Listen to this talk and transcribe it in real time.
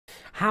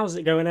How's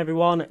it going,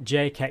 everyone?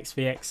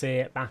 JakeXVX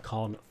here, back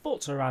on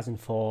Forza Horizon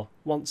 4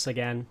 once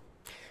again.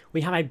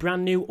 We have a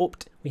brand new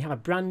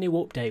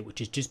update which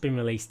has just been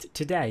released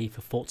today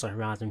for Forza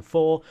Horizon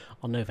 4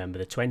 on November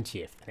the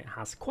 20th, and it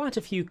has quite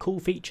a few cool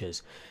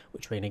features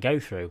which we're going to go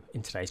through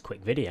in today's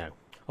quick video.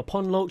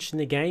 Upon launching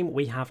the game,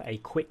 we have a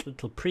quick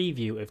little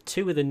preview of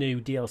two of the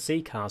new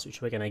DLC cars which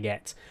we're going to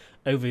get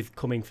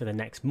coming for the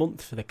next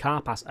month for the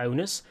Car Pass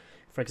owners.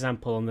 For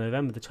example, on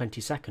November the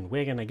 22nd,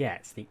 we're going to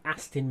get the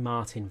Aston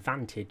Martin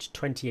Vantage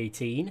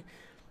 2018,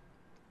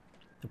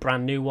 the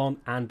brand new one,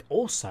 and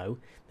also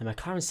the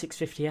McLaren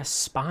 650S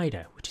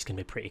Spider, which is going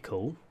to be pretty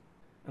cool.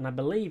 And I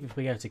believe if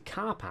we go to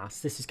Car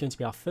Pass, this is going to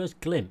be our first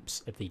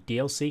glimpse of the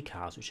DLC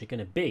cars which are going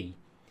to be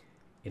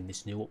in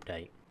this new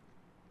update.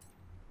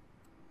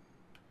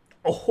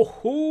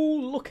 Oh,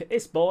 look at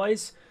this,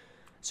 boys!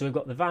 So we've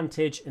got the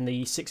Vantage and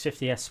the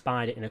 650S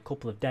Spider in a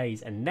couple of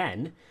days, and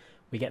then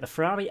we get the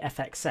Ferrari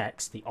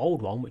FXX, the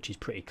old one, which is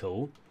pretty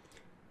cool.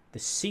 The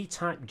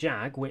C-Type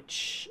Jag,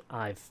 which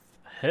I've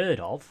heard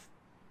of,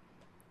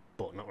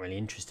 but not really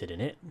interested in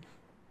it.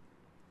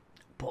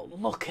 But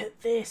look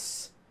at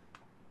this!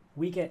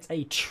 We get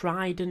a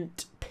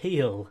Trident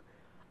Peel.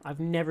 I've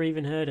never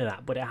even heard of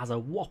that, but it has a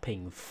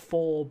whopping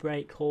 4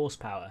 brake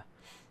horsepower.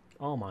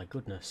 Oh my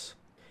goodness.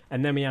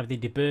 And then we have the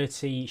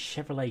DeBerti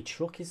Chevrolet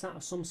truck, is that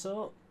of some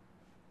sort?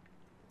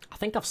 I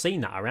think I've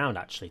seen that around,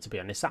 actually, to be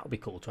honest. That would be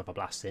cool to have a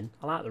blast in.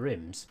 I like the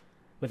rims.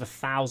 With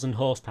 1,000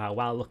 horsepower.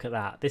 Wow, look at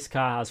that. This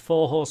car has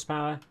 4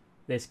 horsepower.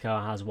 This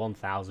car has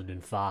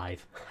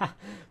 1,005.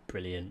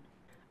 Brilliant.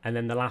 And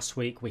then the last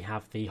week we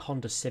have the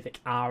Honda Civic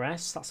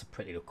RS. That's a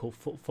pretty cool,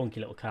 funky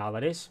little car,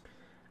 that is.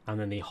 And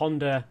then the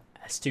Honda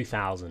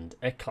S2000,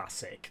 a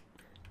classic.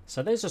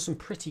 So those are some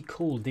pretty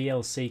cool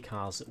DLC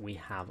cars that we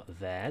have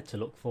there to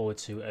look forward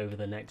to over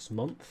the next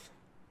month.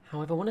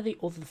 However, one of the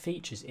other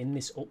features in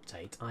this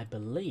update, I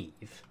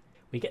believe,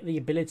 we get the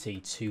ability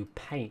to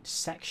paint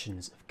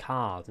sections of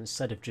cars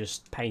instead of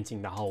just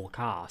painting the whole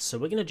car. So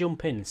we're going to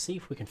jump in and see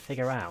if we can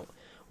figure out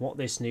what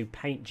this new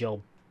paint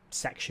job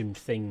section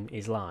thing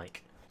is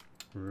like.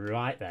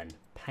 Right then,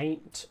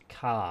 paint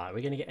car. Are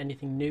we going to get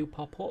anything new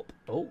pop up?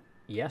 Oh,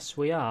 yes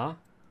we are.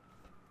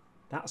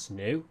 That's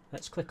new.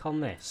 Let's click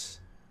on this.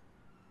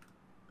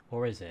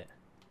 Or is it?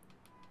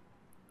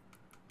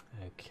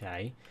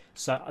 Okay,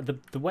 so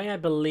the way I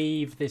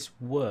believe this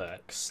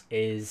works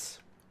is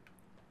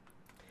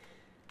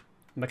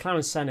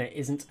McLaren Senna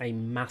isn't a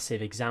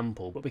massive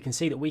example, but we can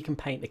see that we can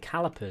paint the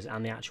calipers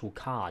and the actual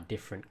car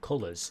different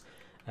colours.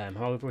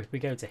 However, if we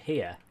go to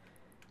here,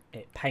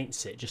 it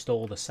paints it just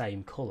all the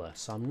same colour,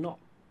 so I'm not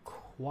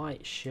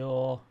quite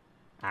sure.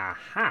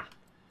 Aha!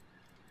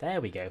 There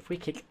we go. If we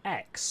click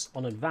X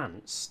on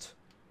Advanced,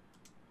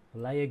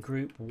 Layer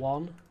Group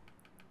 1,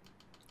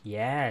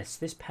 yes,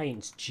 this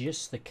paints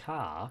just the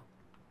car,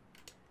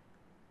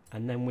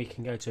 and then we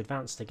can go to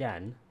Advanced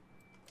again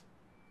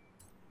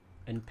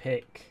and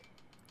pick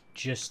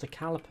just the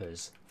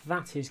calipers.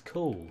 That is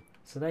cool.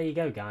 So there you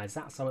go, guys,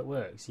 that's how it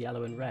works.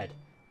 Yellow and red.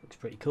 Looks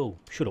pretty cool.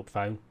 Shut up,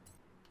 phone.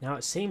 Now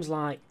it seems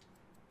like...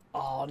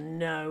 oh,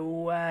 no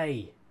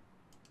way.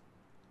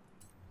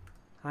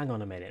 Hang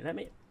on a minute, let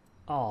me...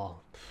 oh,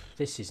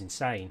 this is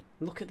insane.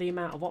 Look at the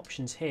amount of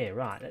options here.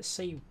 Right, let's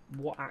see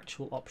what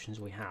actual options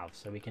we have.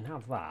 So we can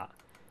have that.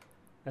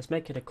 Let's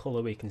make it a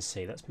colour we can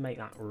see. Let's make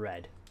that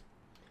red.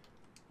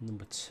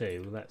 Number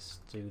 2, let's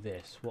do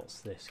this. What's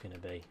this going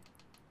to be?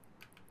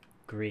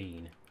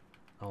 Green.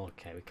 Oh,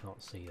 okay, we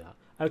can't see that.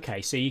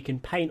 Okay, so you can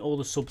paint all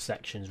the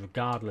subsections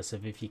regardless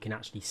of if you can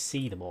actually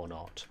see them or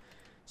not.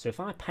 So if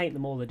I paint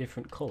them all a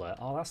different colour...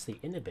 oh, that's the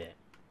inner bit.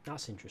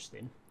 That's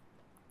interesting.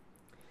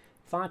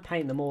 If I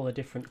paint them all a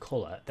different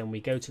colour, then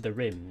we go to the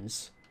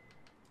rims,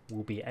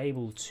 we'll be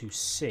able to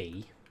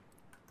see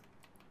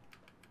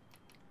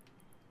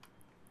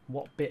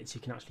what bits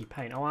you can actually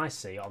paint. Oh, I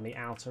see, on the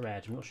outer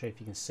edge. I'm not sure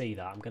if you can see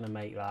that. I'm going to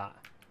make that...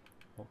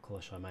 what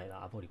colour should I make that?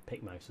 I've already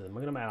picked most of them.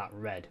 I'm going to make that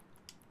red.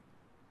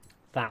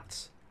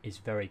 That is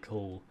very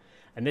cool.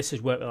 And this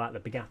has worked with like the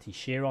Bugatti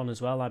Chiron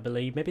as well, I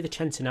believe. Maybe the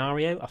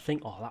Centenario, I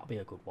think. Oh, that'll be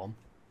a good one.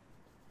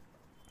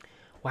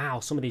 Wow,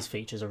 some of these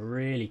features are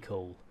really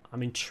cool.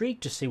 I'm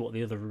intrigued to see what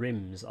the other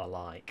rims are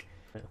like.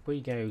 If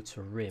we go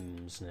to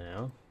rims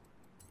now,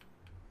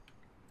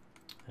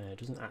 it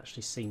doesn't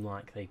actually seem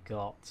like they've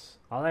got...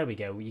 oh, there we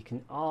go. You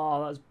can...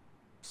 oh, that's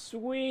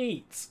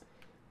sweet!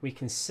 We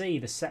can see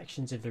the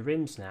sections of the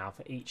rims now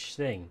for each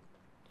thing.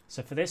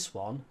 So for this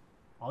one,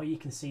 oh, you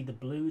can see the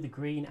blue, the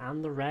green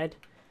and the red.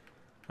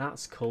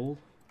 That's cool.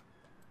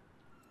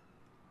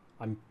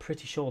 I'm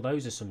pretty sure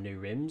those are some new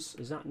rims.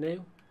 Is that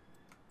new?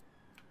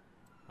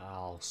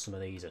 Oh, some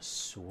of these are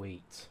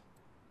sweet.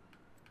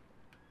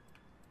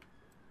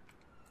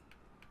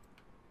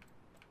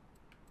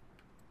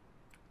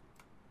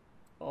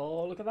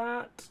 Oh, look at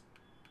that.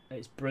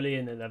 It's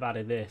brilliant that they've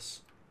added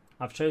this.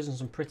 I've chosen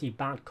some pretty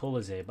bad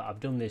colours here, but I've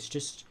done this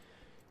just...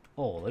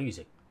 oh, these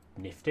are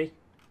nifty.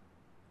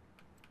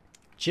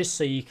 Just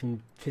so you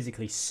can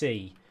physically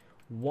see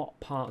what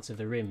parts of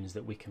the rims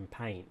that we can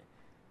paint.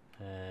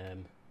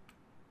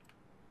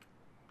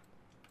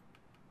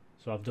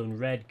 So I've done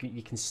red.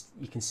 You can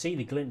see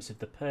the glimpse of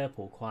the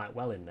purple quite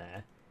well in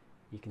there.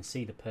 You can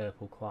see the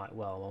purple quite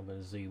well. I'm going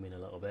to zoom in a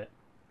little bit.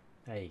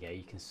 There you go.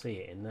 You can see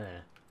it in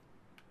there.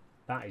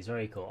 That is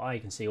very cool. Oh,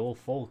 you can see all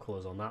 4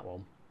 colours on that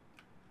one.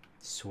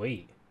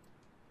 Sweet.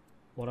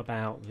 What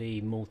about the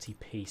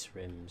multi-piece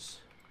rims?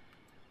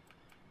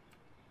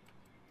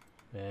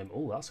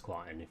 Oh, that's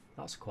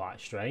quite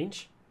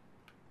strange.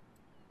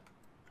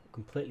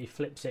 Completely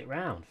flips it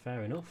round.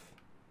 Fair enough.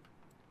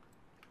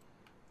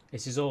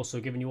 This is also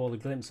giving you all a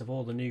glimpse of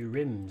all the new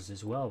rims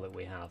as well that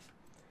we have.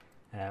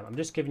 I'm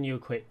just giving you a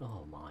quick...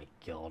 Oh my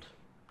god.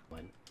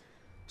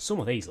 Some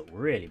of these look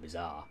really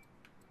bizarre.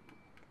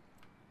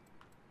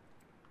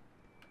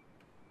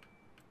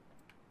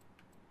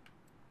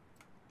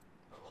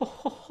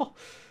 Oh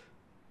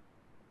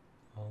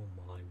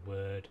my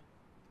word.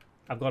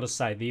 I've got to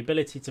say, the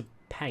ability to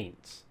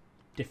paint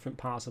different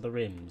parts of the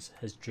rims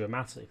has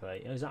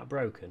dramatically... Oh, is that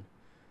broken?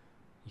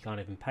 You can't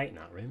even paint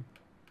that rim.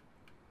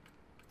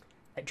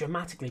 It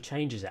dramatically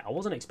changes it. I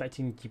wasn't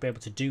expecting you to be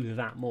able to do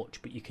that much,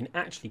 but you can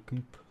actually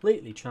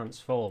completely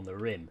transform the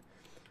rim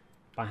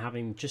by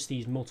having just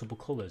these multiple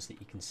colours that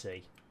you can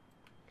see.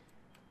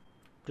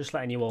 Just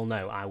letting you all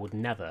know, I would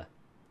never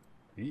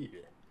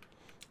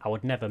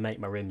make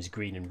my rims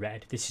green and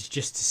red. This is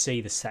just to see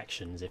the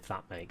sections, if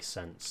that makes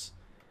sense.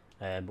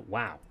 But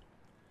wow,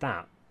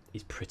 that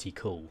is pretty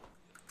cool.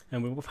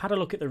 And we've had a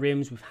look at the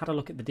rims, we've had a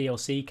look at the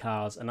DLC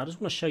cars, and I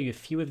just want to show you a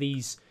few of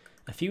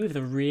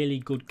the really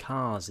good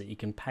cars that you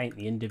can paint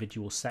the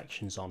individual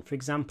sections on. For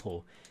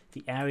example,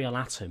 the Aerial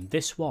Atom.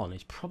 This one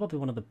is probably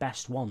one of the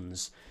best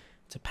ones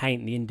to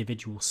paint the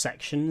individual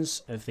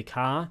sections of the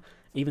car.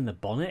 Even the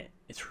bonnet,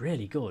 it's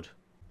really good.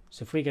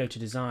 So if we go to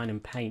design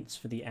and paints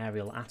for the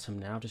Aerial Atom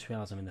now, just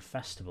realise I'm in the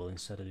festival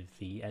instead of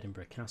the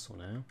Edinburgh Castle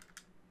now.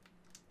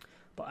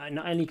 But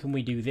not only can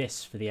we do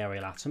this for the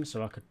Aerial Atom,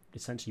 so I could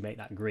essentially make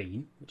that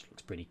green, which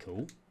looks pretty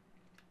cool.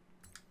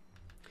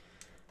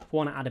 If I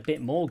want to add a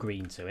bit more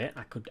green to it,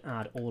 I could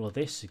add all of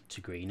this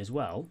to green as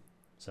well.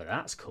 So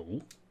that's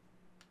cool.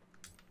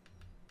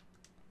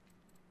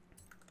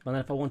 And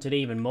then if I wanted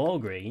even more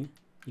green,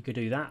 you could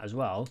do that as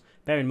well.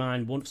 Bear in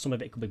mind, some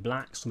of it could be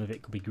black, some of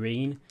it could be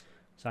green.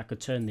 So I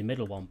could turn the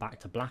middle one back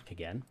to black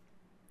again,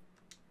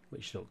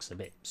 which looks a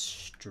bit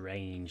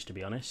strange, to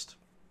be honest.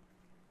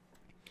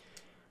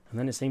 And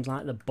then it seems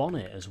like the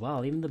bonnet as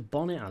well. Even the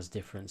bonnet has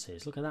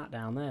differences. Look at that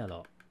down there,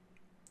 look.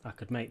 I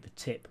could make the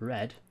tip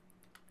red.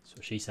 That's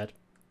what she said.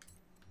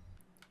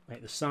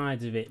 Make the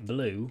sides of it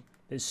blue.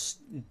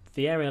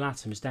 The Aerial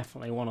Atom is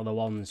definitely one of the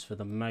ones for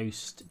the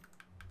most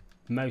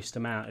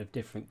amount of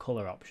different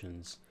colour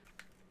options.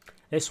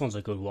 This one's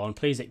a good one.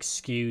 Please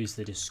excuse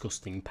the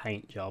disgusting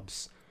paint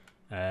jobs.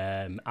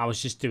 I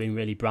was just doing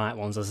really bright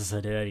ones, as I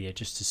said earlier,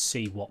 just to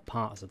see what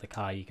parts of the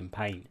car you can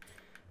paint.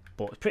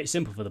 But it's pretty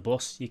simple for the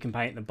bus. You can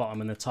paint the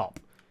bottom and the top,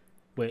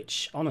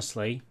 which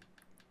honestly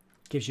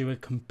gives you a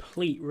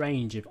complete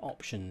range of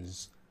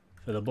options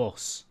for the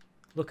bus.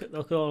 Look at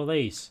all of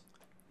these.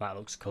 That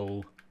looks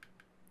cool.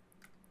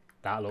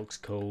 That looks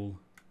cool.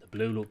 The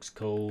blue looks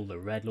cool. The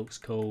red looks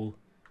cool.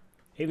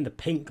 Even the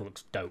pink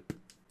looks dope.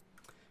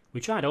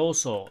 We tried all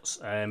sorts.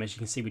 As you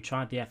can see, we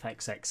tried the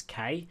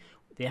FXXK.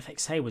 The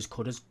FXA was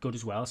good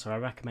as well, so I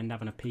recommend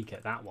having a peek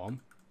at that one.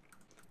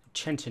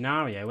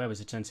 Centenario, where was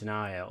the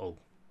Centenario? Oh,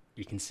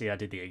 you can see I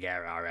did the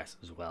Agera RS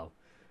as well.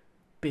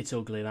 Bit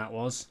ugly that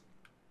was.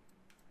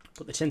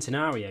 But the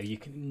Centenario, you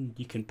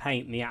can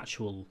paint the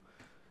actual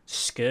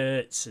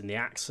skirts and the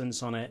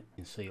accents on it. You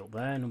can see up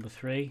there, number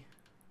 3.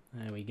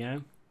 There we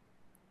go.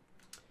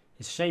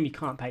 It's a shame you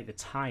can't paint the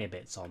tyre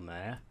bits on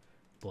there,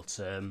 but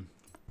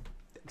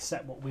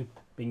accept what we've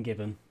been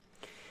given.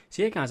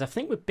 So yeah guys, I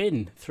think we've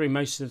been through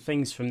most of the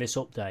things from this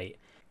update.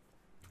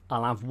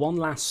 I'll have one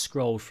last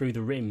scroll through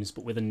the rims,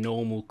 but with a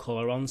normal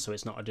colour on, so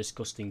it's not a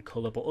disgusting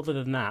colour. But other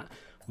than that,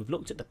 we've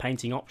looked at the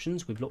painting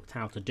options, we've looked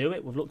how to do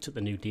it, we've looked at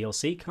the new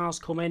DLC cars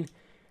coming.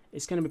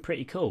 It's going to be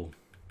pretty cool.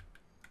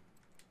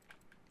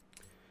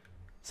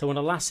 So one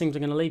of the last things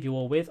I'm going to leave you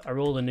all with are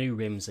all the new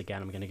rims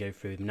again. I'm going to go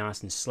through them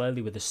nice and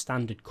slowly with the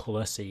standard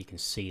colour so you can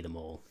see them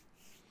all.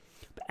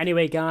 But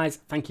anyway guys,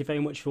 thank you very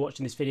much for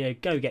watching this video.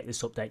 Go get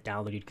this update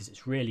downloaded because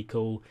it's really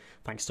cool.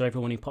 Thanks to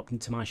everyone who popped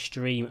into my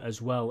stream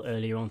as well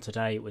earlier on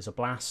today. It was a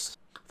blast.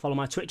 Follow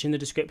my Twitch in the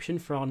description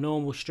for our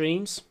normal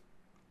streams.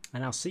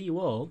 And I'll see you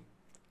all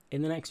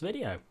in the next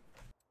video.